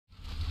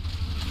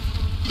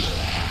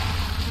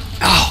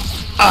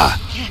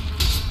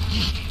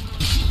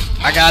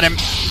I got him.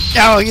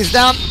 Oh, he's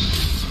down.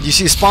 You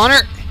see a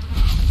spawner?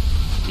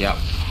 Yep.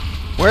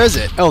 Where is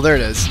it? Oh, there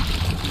it is.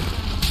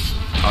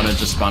 Oh, no,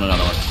 just spawned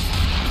another one.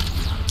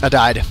 I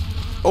died.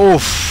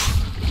 Oof.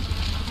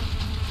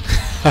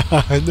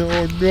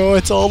 No, no,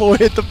 it's all the way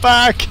at the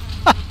back.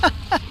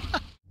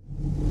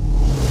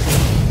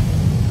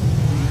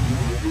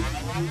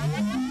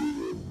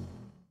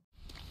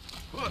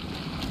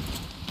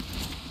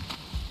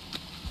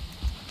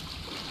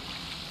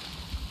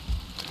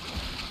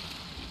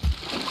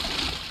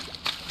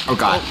 Oh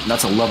god,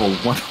 that's a level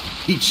 1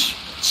 each.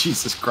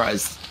 Jesus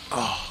Christ.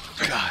 Oh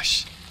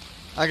gosh.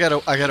 I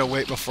gotta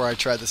wait before I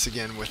try this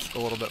again with a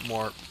little bit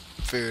more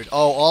food.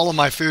 Oh, all of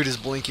my food is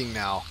blinking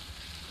now.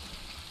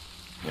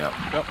 Yep.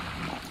 Yep.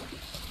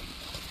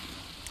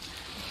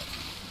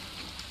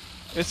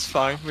 It's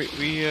fine.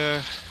 We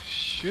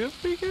should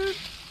be good.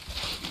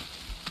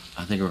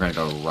 I think we're gonna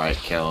go right,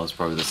 Kel. It's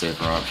probably the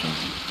safer option.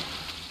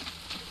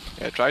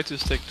 Yeah, try to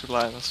stick to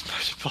line as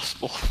much as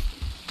possible.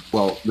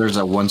 Well, there's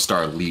a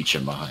 1-star leech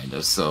in behind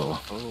us, so...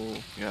 Oh,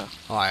 yeah.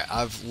 Alright,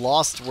 I've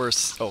lost where...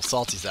 Oh,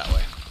 Salty's that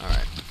way.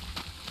 Alright.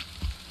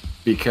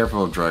 Be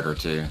careful of Drugger,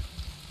 too.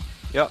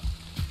 Yep.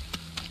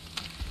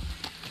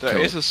 There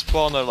Cool. is a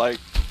spawner, like,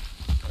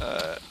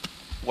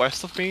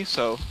 west of me,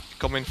 so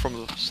coming from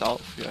the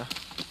south, yeah.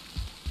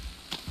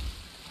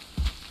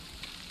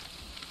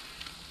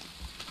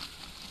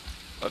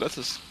 Oh, that's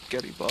a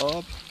Sketty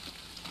Bob.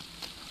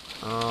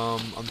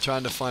 I'm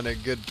trying to find a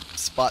good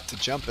spot to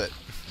jump it.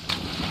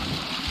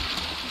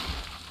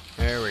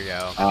 There we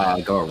go.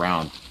 Go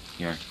around.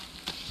 Here.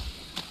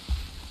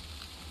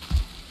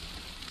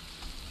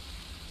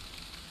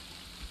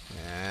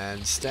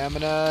 And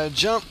stamina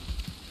jump.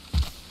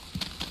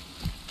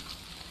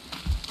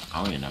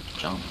 I don't even have to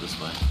jump this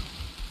way.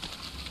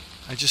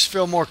 I just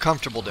feel more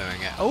comfortable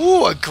doing it.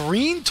 Oh, a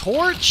green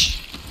torch?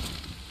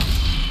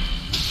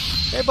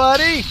 Hey,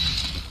 buddy.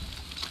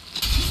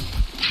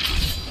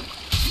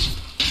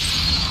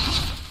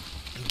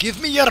 Give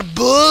me your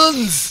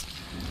buns.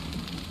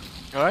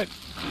 Alright.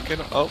 Okay,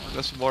 no, oh,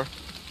 there's more.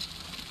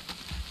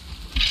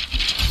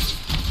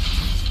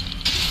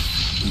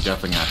 You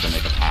definitely have to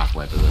make a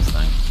pathway to this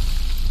thing.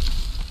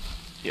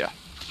 Yeah.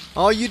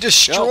 Oh, you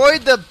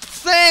destroyed the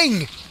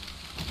thing.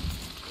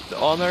 The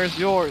honor is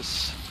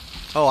yours.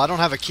 Oh, I don't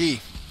have a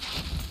key.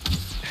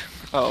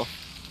 Oh,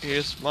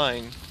 here's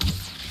mine.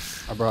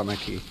 I brought my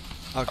key.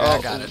 Okay,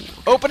 I got it.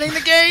 Opening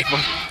the gate.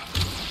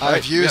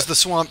 I've used yeah. the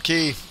swamp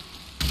key.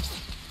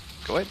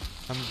 Go ahead.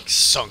 I'm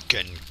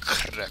sunken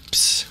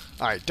crypts.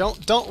 All right,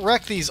 don't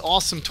wreck these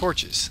awesome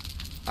torches.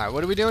 All right,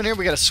 what are we doing here?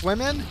 We got to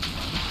swim in?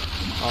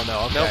 Oh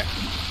no, okay. Nope.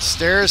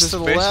 Stairs This to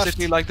is the left.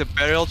 basically like the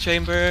burial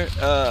chamber.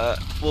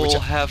 Will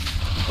have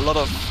a lot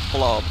of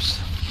blobs.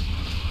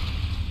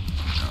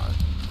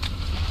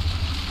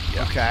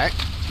 Okay.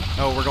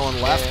 Oh, we're going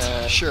left?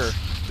 And Sure.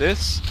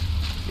 This?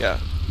 Yeah.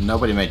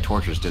 Nobody made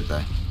torches, did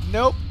they?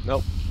 Nope.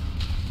 Nope.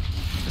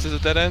 Is this a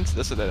dead end?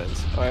 That's a dead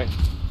end. Alright.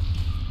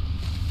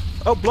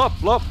 Oh, blob,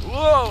 blob!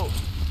 Whoa!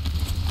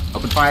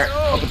 Open fire!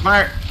 Oh. Open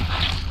fire!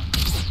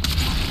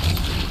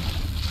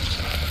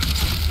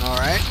 All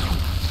right.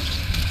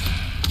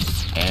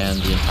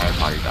 And the entire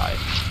party died.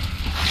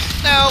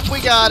 Nope, we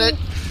got it.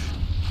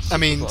 I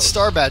mean, Close.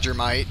 Star Badger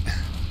might.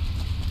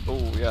 Oh,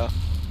 yeah.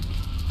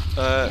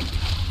 Gonna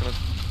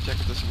check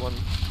if this one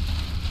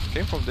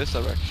came from this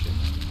direction.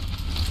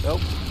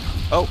 Nope.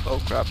 Oh,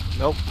 oh crap.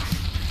 Nope.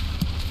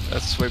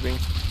 That's swimming.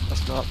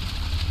 That's not.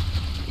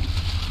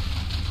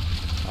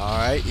 All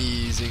right,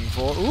 easing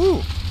for.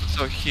 Ooh.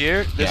 So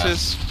here, this Yeah.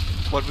 is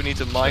what we need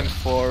to mine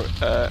for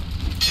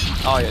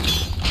iron.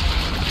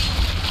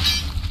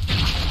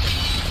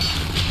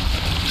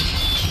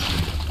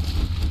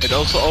 It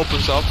also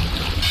opens up,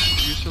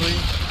 usually,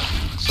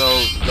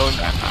 so don't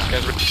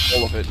get rid of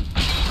all of it.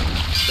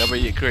 That way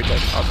you create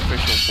that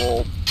artificial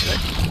wall.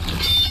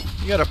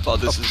 You got Oh,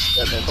 this is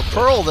dead end. a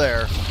pearl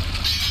there.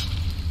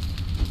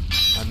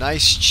 A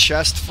nice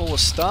chest full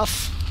of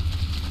stuff.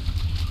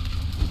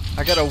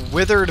 I got a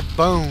withered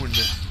bone.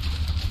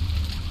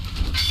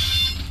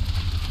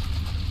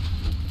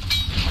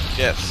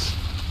 Yes.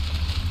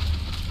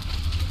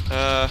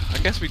 I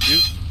guess we do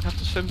have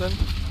to swim then.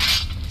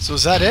 So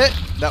is that it?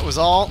 That was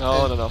all?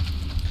 No, no, no.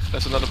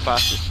 There's another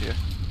passage here.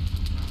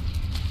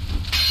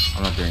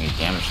 I'm not doing any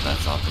damage to that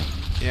something.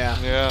 Yeah.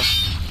 Yeah.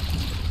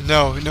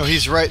 No, no,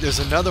 he's right. There's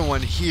another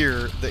one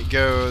here that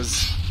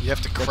goes. You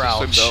have to Got to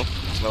crouch. swim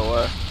though.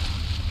 So,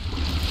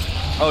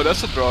 oh,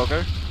 that's a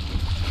drogger.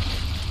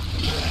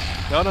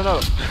 No, no, no.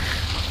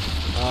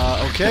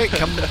 Okay,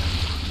 come.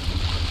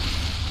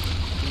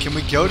 Can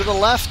we go to the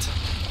left?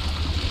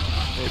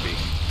 Maybe.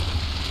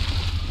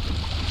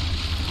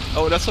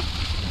 Oh, that's a.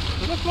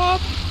 Is that a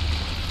blob?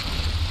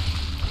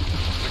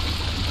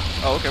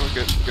 Oh, okay, we're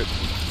good. We're good.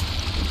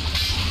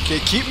 Okay,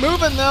 keep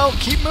moving though.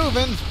 Keep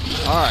moving.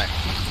 All right.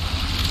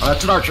 Oh,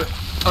 that's an archer.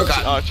 Oh That's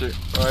an god. archer.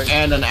 Alright.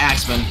 And an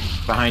axeman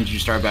behind you,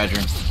 Star Badger.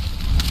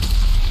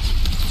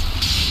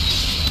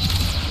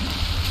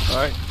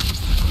 Alright.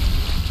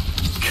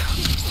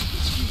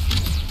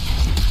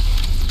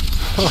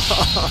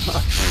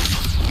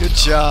 Good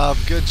job,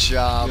 good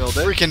job. Nailed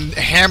it. Freaking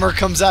hammer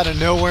comes out of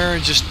nowhere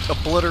and just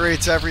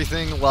obliterates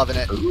everything. Loving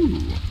it. Ooh,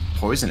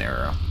 poison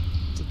arrow.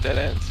 It's a dead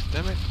end.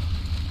 Damn it.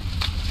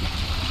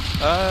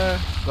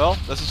 Well,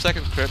 there's a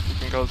second crypt you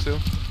can go to.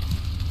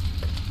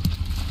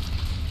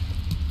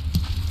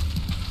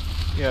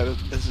 Yeah,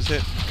 this is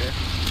it. Okay.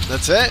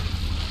 That's it.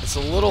 It's a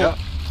little, Yeah.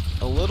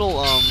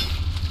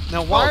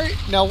 Now why?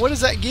 Now what does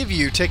that give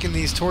you taking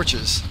these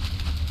torches?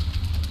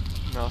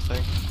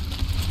 Nothing.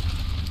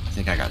 I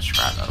think I got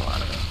scrap metal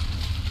out of it.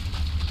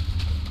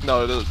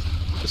 No, the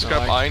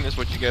scrap I- iron is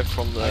what you get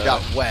from the I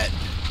got wet.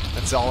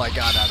 That's all I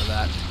got out of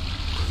that.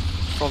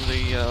 from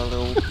the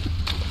little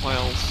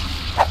piles.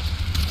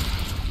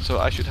 So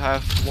I should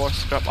have more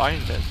scrap iron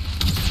then.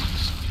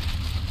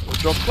 We'll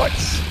drop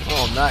twice.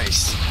 Oh,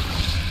 nice.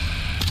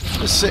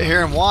 Just sit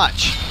here and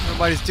watch.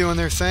 Everybody's doing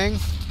their thing.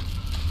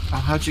 Oh,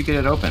 how'd you get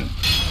it open?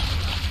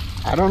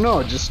 I don't know.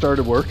 It just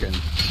started working.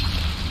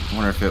 I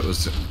wonder if it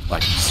was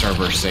like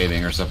server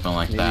saving or something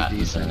like Maybe that.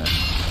 decent.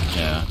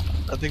 Yeah.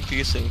 I think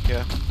desync,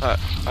 yeah.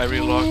 I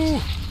relogged.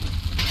 Ooh.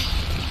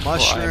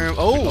 Mushroom. I'm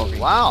Oh, relogging.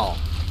 wow.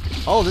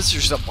 Oh, this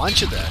is just a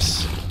bunch of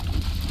this.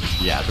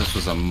 Yeah, this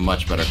was a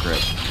much better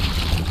crypt.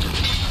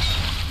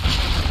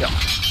 Yeah.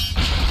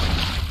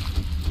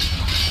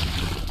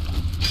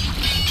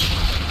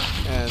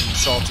 And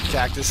salted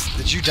cactus.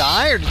 Did you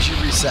die or did you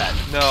reset?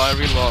 No, I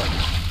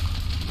relogged.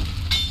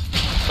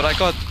 But I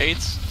got 8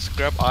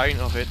 scrap iron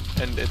of it,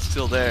 and it's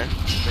still there.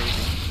 It's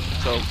amazing.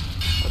 So,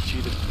 I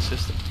cheated the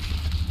system.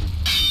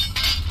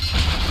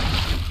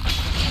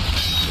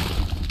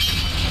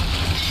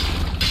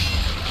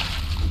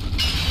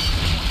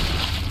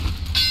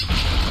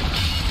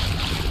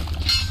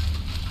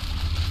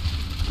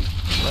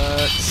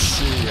 Let's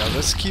see. Oh,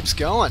 this keeps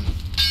going.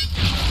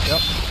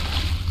 Yep.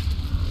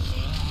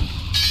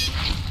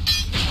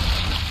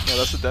 No,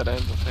 that's a dead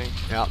end, I think.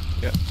 Yep.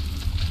 Yeah.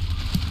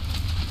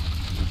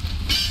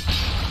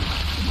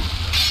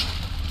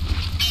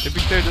 Did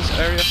we clear this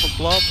area for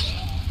blobs?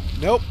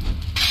 Nope.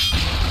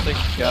 I think,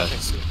 yeah, I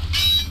think so.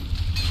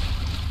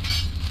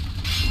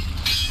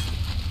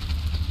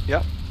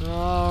 Yep.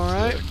 All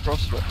right.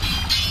 Crossroad.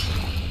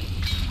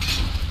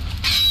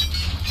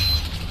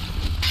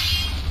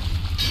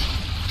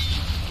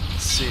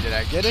 Let's see. Did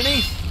I get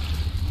any?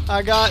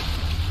 I got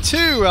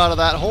 2 out of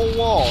that whole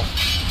wall.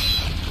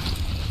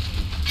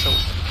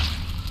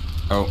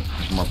 Oh,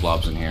 there's more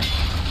blobs in here.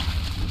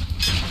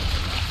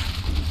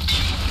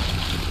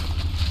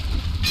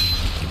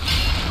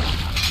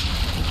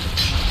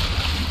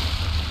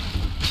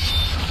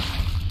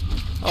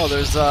 Oh,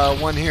 there's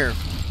one here.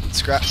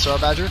 Scrap Star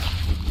Badger.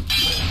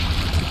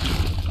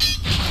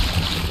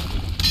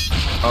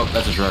 Oh,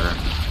 that's a drugger.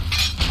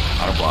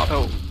 Not a blob.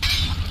 Oh.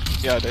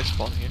 Yeah, they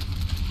spawn here.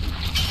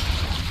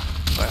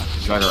 Oh, yeah.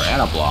 Drugger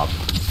and a blob.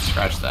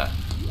 Scratch that. I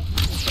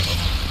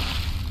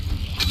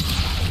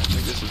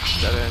think this is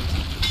dead end.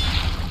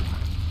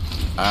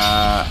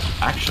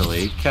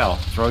 Actually, Kel,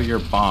 throw your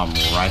bomb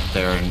right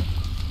there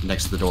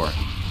next to the door.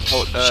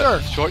 Oh,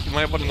 Sure. Short, you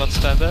might want to not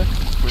stand there.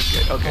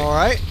 Okay. All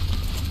right.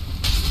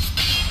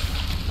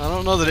 I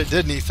don't know that it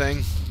did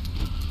anything.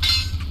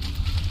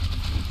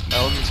 I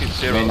only see It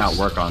zeros. may not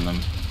work on them.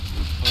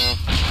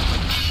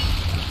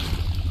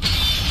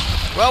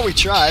 Well, we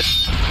tried.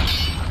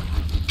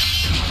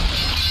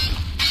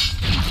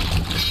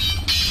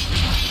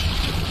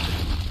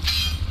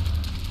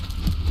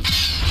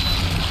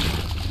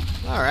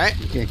 All right.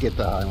 You can't get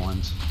the high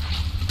ones.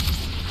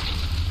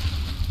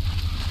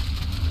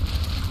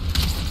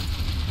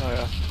 Oh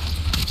yeah.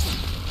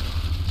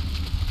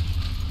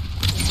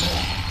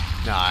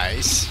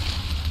 Nice.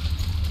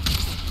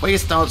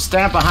 Please don't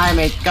stand behind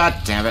me. God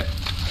damn it.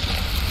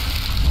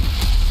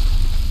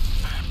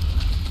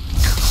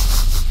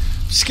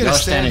 Just gonna You're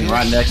stand standing here.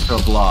 right next to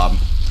a blob.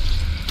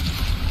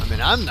 I mean,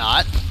 I'm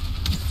not.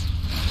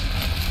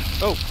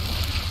 Oh,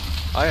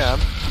 I am.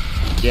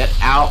 Get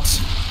out.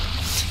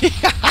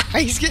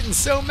 He's getting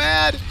so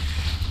mad.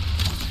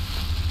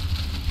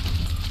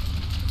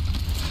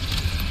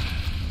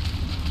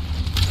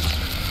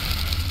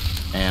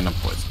 And I'm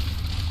poisoned.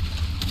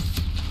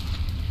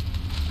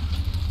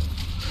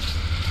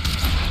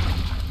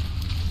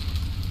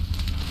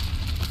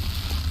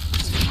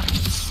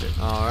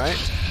 All right.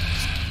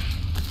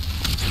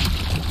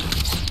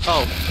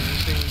 Oh,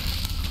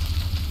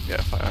 anything?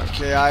 Yeah, fire.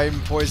 Okay,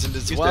 I'm poisoned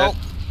as He's well.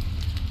 dead.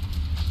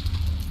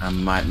 I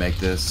might make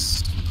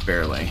this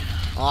barely.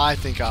 I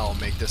think I'll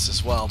make this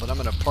as well, but I'm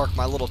gonna park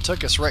my little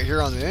tuchus right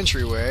here on the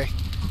entryway.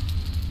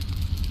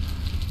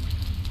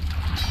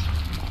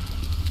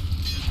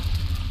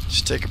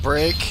 Just take a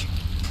break.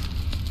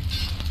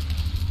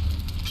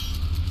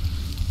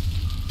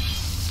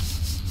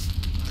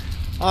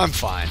 I'm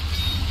fine.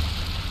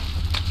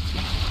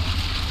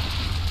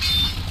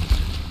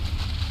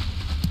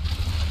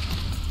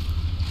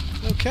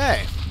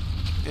 Okay.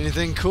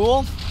 Anything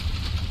cool?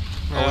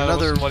 Oh, Yeah,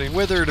 another somebody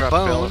withered grabbed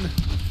bone. Bella.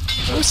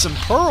 Oh, some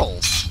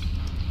pearls.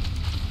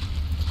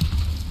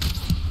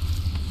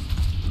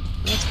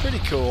 That's pretty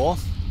cool.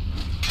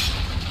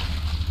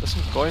 There's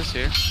some coins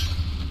here.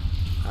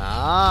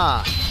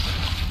 Ah.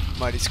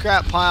 Muddy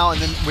scrap pile, and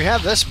then we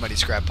have this muddy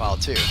scrap pile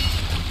too.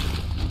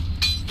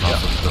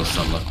 Also, still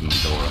some left in the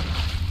door.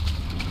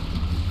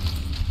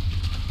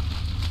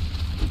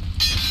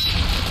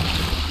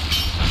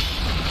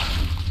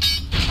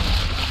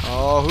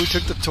 Oh, who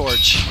took the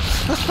torch?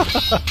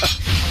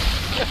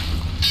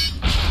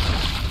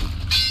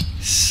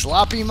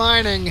 Sloppy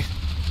mining.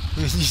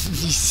 You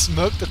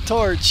smoked the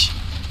torch.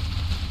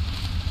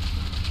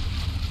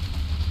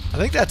 I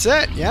think that's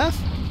it, yeah?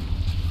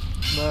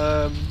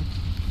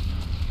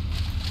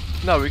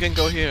 No, we can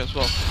go here as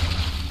well.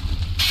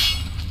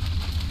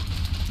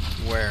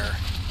 Where?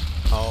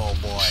 Oh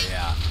boy,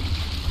 yeah.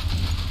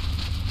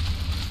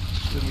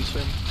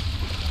 Swim.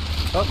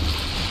 Oh.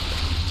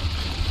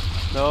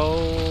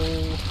 No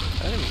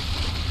enemy.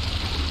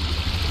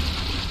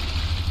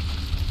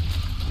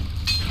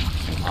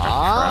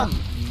 Ah,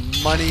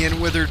 money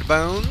and withered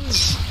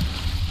bones.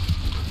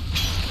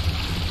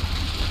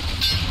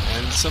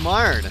 And some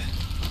iron.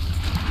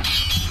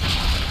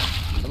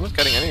 I'm not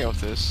getting any of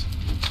this.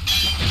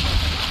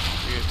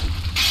 Weird.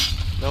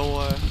 No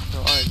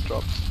iron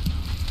dropped.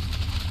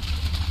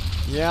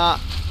 Yeah.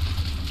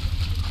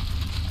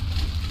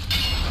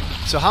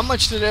 So how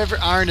much did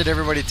iron did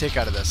everybody take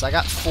out of this? I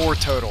got 4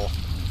 total.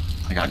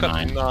 I got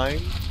 9. 9.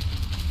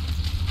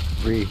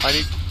 3. I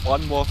need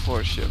 1 more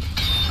for a ship.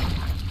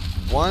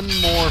 1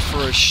 more for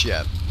a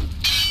ship.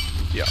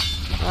 Yeah.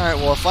 Alright,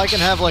 well if I can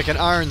have like an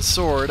iron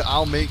sword,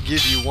 I'll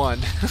give you 1.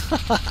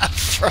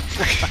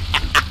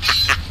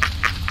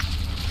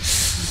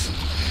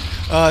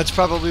 It's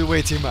probably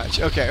way too much.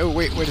 Okay, oh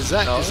wait, what is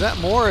that? No. Is that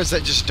more or is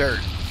that just dirt?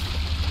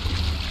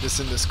 This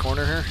in this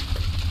corner here?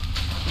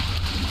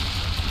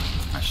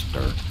 That's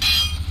dirt.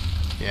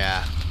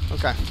 Yeah.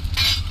 Okay.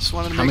 Just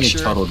wanted to How make many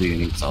sure. total do you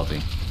need,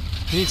 Salty?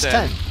 He needs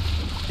 10. 10.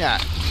 Yeah.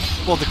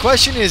 Well, the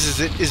question is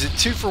it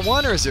 2 for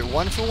 1 or is it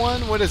 1 for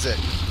 1? What is it?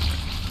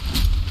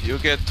 You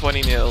get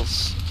 20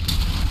 nails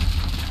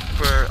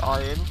per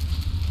iron.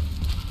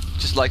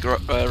 Just like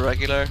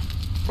regular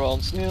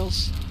bronze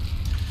nails.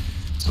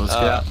 So let's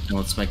get out and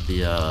let's make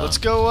the Let's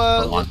go.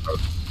 the longboat.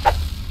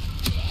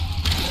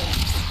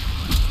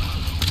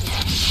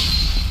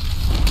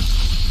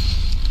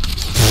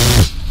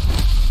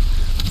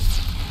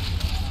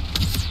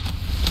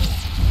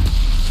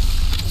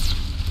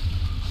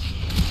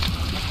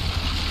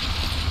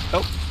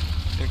 Oh,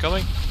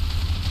 incoming.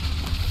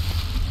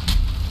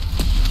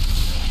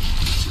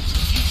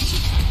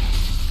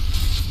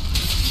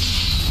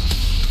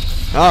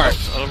 All right.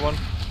 Another one.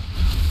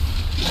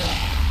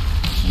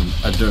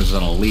 There's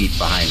an elite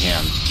behind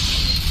him.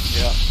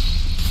 Yeah.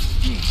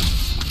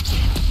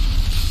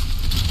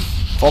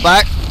 Fall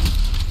back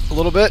a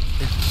little bit.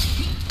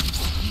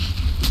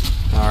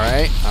 All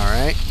right. All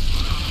right.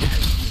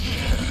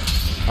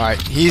 All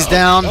right. He's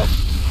down.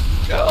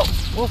 Go.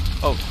 Woof.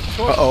 Oh.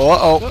 Short.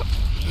 Uh-oh.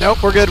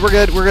 Nope, we're good. We're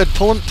good.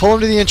 Pull him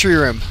to the entry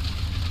room.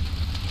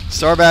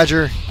 Star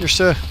Badger, you're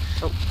so.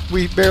 Oh.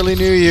 We barely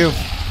knew you.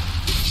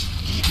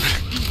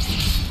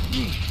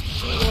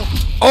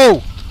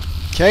 Oh.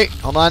 Okay,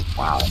 hold on.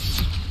 Wow.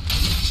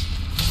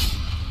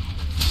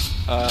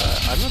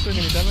 I'm not doing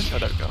any damage. Oh,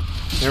 there we go.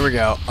 There we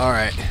go. All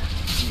right.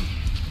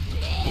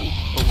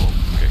 Oh,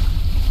 okay.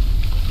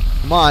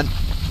 Come on.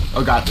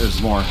 Oh god,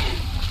 there's more.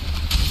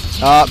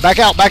 Back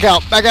out.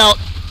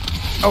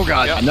 Oh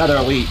god. Yeah. Another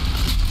elite.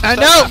 I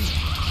know.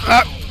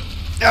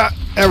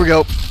 There we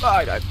go.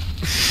 I died.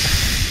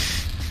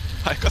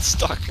 I got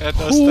stuck. I had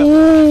no step.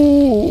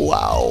 Ooh,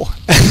 wow.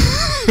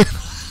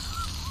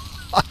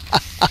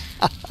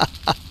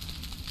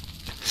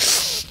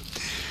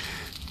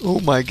 Oh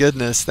my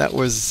goodness, that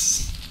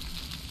was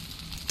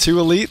 2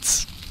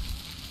 elites.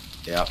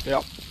 Yep.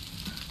 Yep.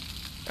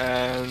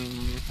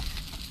 And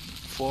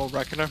 4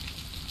 regular.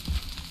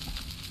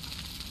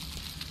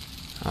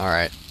 All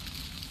right.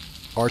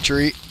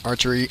 Archery,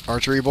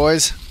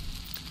 boys.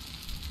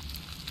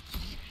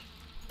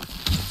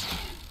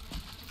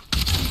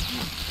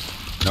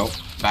 Nope.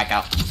 Back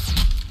out.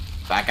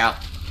 Back out.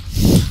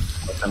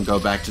 Let them go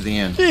back to the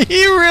end.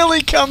 He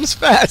really comes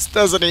fast,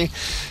 doesn't he?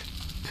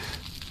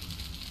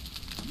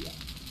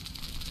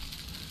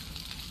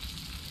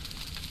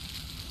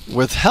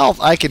 With health,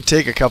 I can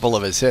take a couple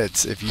of his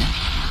hits.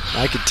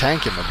 I could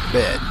tank him a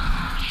bit.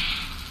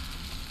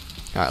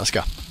 All right, let's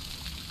go.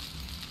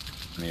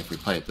 I mean, if we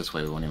play it this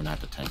way, we won't even have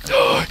to tank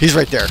him. He's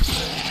right there.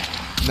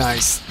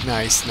 Nice.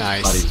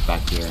 Buddy's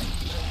back here.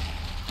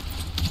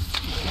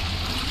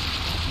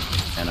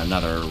 And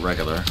another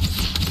regular.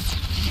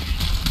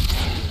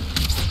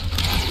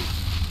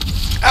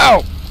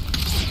 Ow!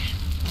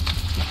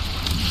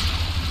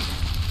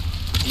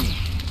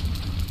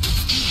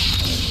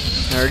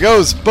 There he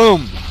goes.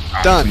 Boom.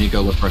 Right, Done. we need to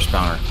go look for a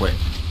spawner, quick.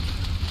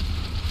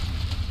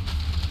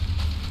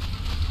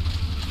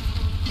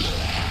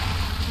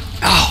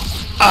 Ow.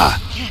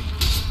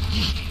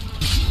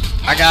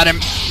 I got him.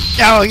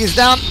 Oh, he's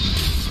down.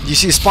 You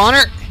see a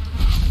spawner?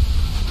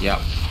 Yep.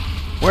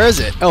 Where is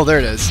it? Oh, there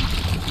it is.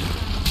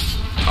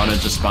 Oh, no,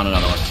 just spawned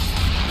another one.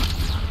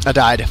 I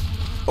died.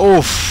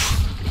 Oof.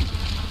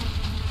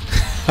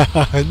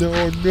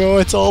 No,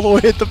 it's all the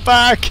way at the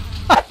back.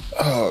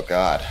 Oh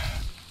God.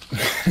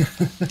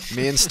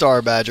 Me and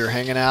Star Badger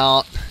hanging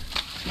out.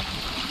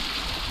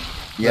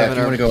 Yeah, if Living you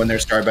our- want to go in there,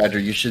 Star Badger,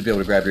 you should be able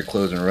to grab your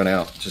clothes and run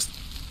out. Just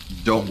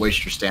don't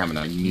waste your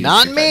stamina. You need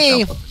Not to take that me.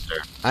 jump up the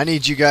stairs. I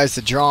need you guys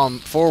to draw him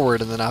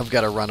forward, and then I've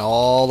got to run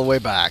all the way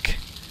back.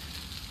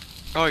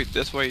 Oh,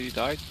 this way you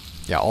died?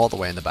 Yeah, all the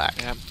way in the back.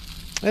 Yeah.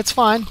 It's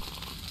fine.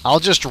 I'll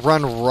just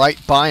run right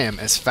by him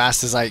as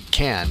fast as I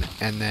can,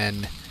 and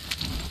then...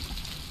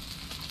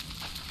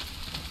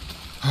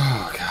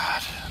 Oh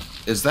God.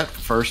 Is that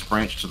first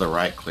branch to the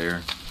right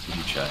clear? Did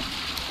you check?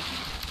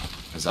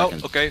 As I Oh,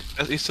 can... okay.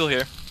 He's still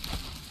here.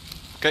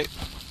 Okay.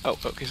 Oh,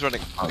 he's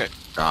running. Oh, Okay.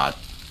 God.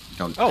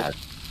 Don't. Oh.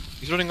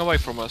 He's running away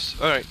from us.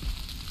 Alright.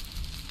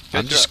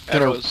 I'm just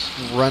gonna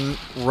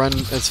run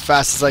as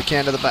fast as I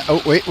can to the back.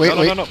 Oh, wait.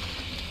 No.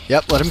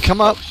 Yep, let him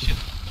come up. Shit.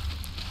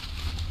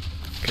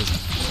 'Cause-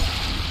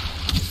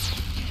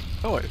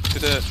 Oh, wait, to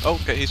the...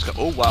 Okay, he's got...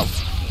 Oh, wow.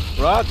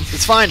 Rod!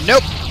 It's fine.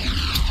 Nope.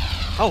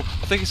 Oh,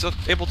 I think he's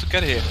able to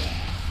get here.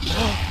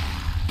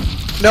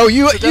 No,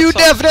 you So that's all-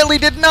 definitely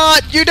did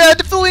not. You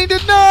definitely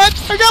did not.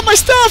 I got my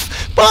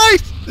stuff. Bye.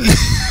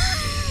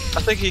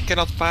 I think he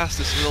cannot pass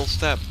this little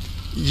step.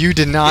 You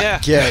did not Yeah.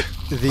 get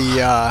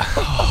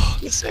the.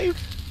 The save.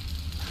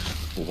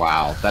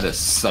 Wow, that is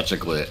such a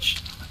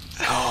glitch.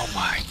 Oh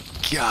my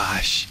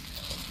gosh.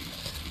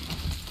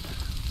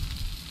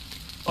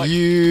 Oi,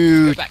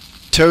 You get back.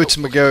 totes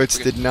Oh, my goats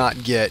okay. did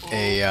not get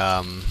a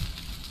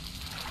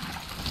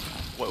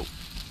Whoa.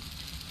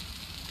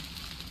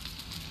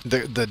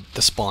 the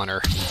spawner.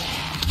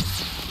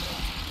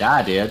 Yeah,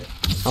 I did.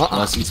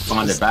 Unless he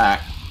spawned it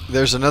back.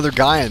 There's another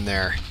guy in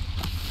there.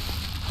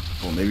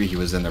 Well, maybe he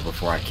was in there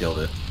before I killed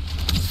it.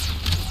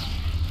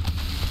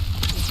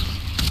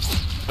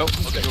 Oh,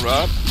 okay,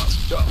 Rob.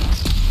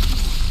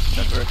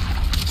 That worked.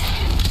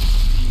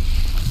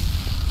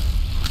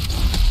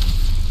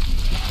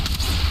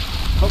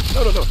 Oh,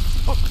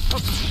 no.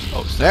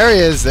 Oh, There he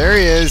is. There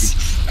he is.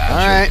 All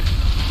Badger. right.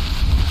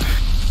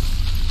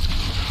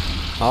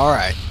 All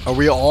right. Are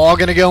we all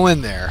gonna go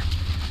in there?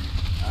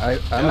 I'm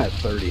at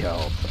 30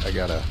 health. I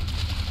gotta.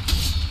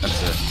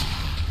 That's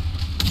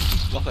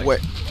it. nothing. Wait.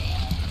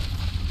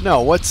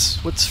 No. What's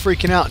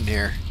freaking out in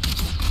here?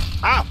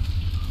 Ow!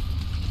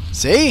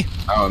 See?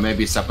 Oh, it may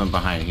be something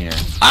behind here.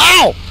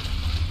 Ow!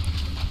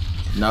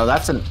 No,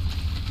 that's an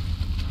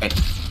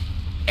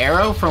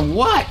arrow from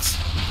what?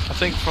 I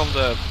think from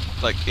the,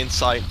 like,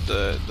 inside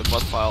the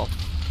mud pile.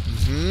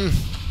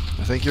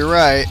 I think you're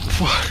right.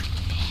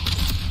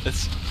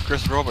 It's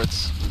Chris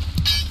Roberts.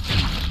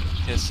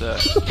 His, I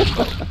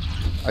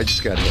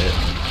just got hit.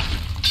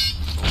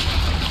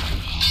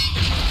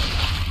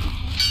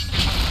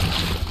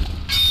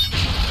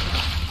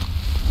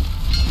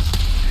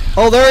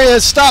 Oh, there he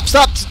is. Stop.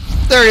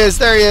 There he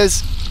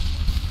is.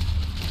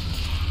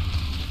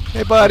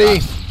 Hey, buddy.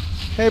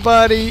 Hey,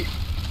 buddy.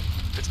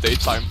 it's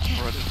daytime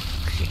already.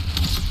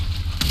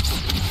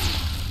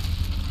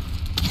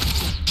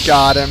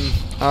 Got him.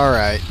 All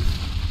right.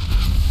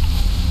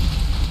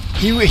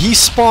 He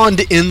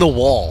spawned in the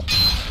wall.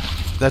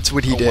 That's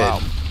what he Oh, did. wow.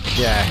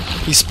 Yeah,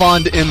 he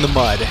spawned in the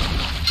mud.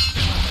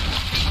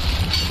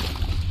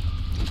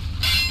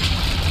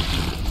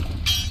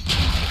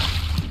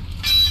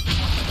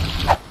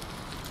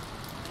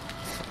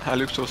 I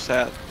look so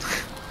sad.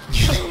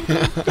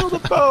 Kill the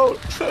boat!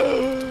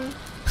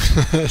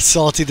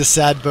 Salty the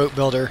sad boat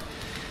builder.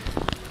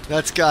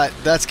 That's got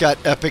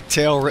epic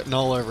tale written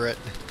all over it.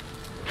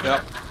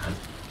 Yep.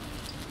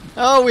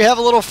 Oh, we have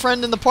a little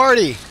friend in the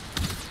party.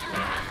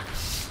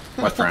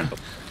 What friend?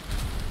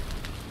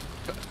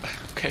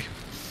 Okay.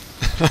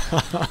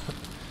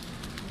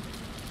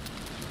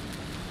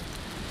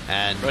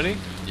 And Ready?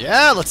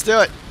 yeah, let's do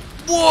it.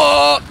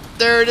 Whoa!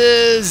 There it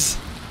is.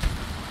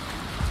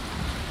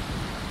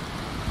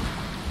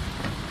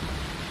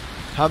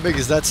 How big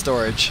is that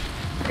storage?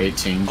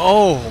 18.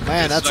 Oh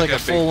man, It's that's like like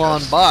a a big full-on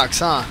chest. box,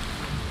 huh?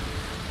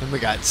 And we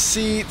got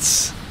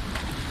seats.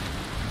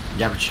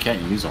 Yeah, but you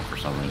can't use them for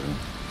some reason.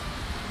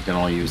 You can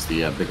only use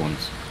the big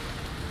ones.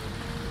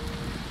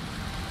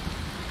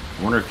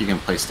 I wonder if you can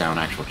place down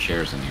actual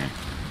chairs in here.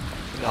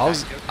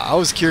 I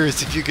was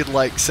curious if you could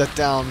like set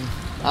down,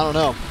 I don't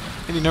know,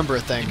 any number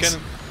of You things.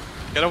 can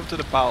get over to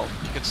the bow.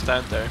 You can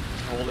stand there and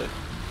hold it.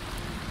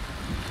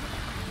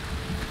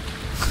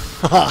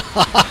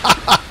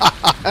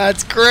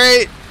 That's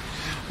great.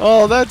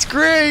 Oh, that's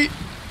great.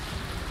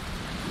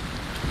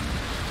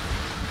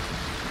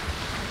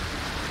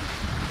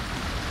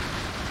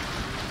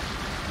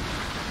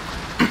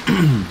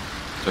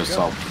 So it's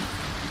all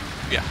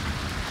Yeah.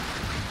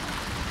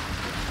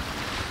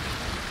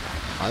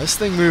 Oh, this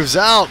thing moves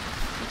out.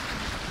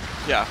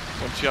 Yeah.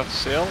 Once you have to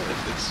sail,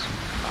 it's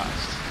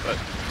fast. But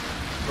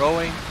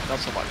rowing, not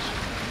so much.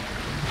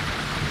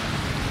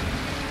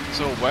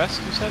 So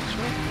west, you said,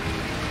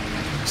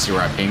 Sean? see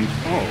where I pinged?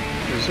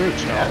 Oh, is there a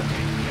challenge?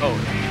 Oh,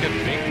 you get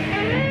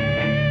pink.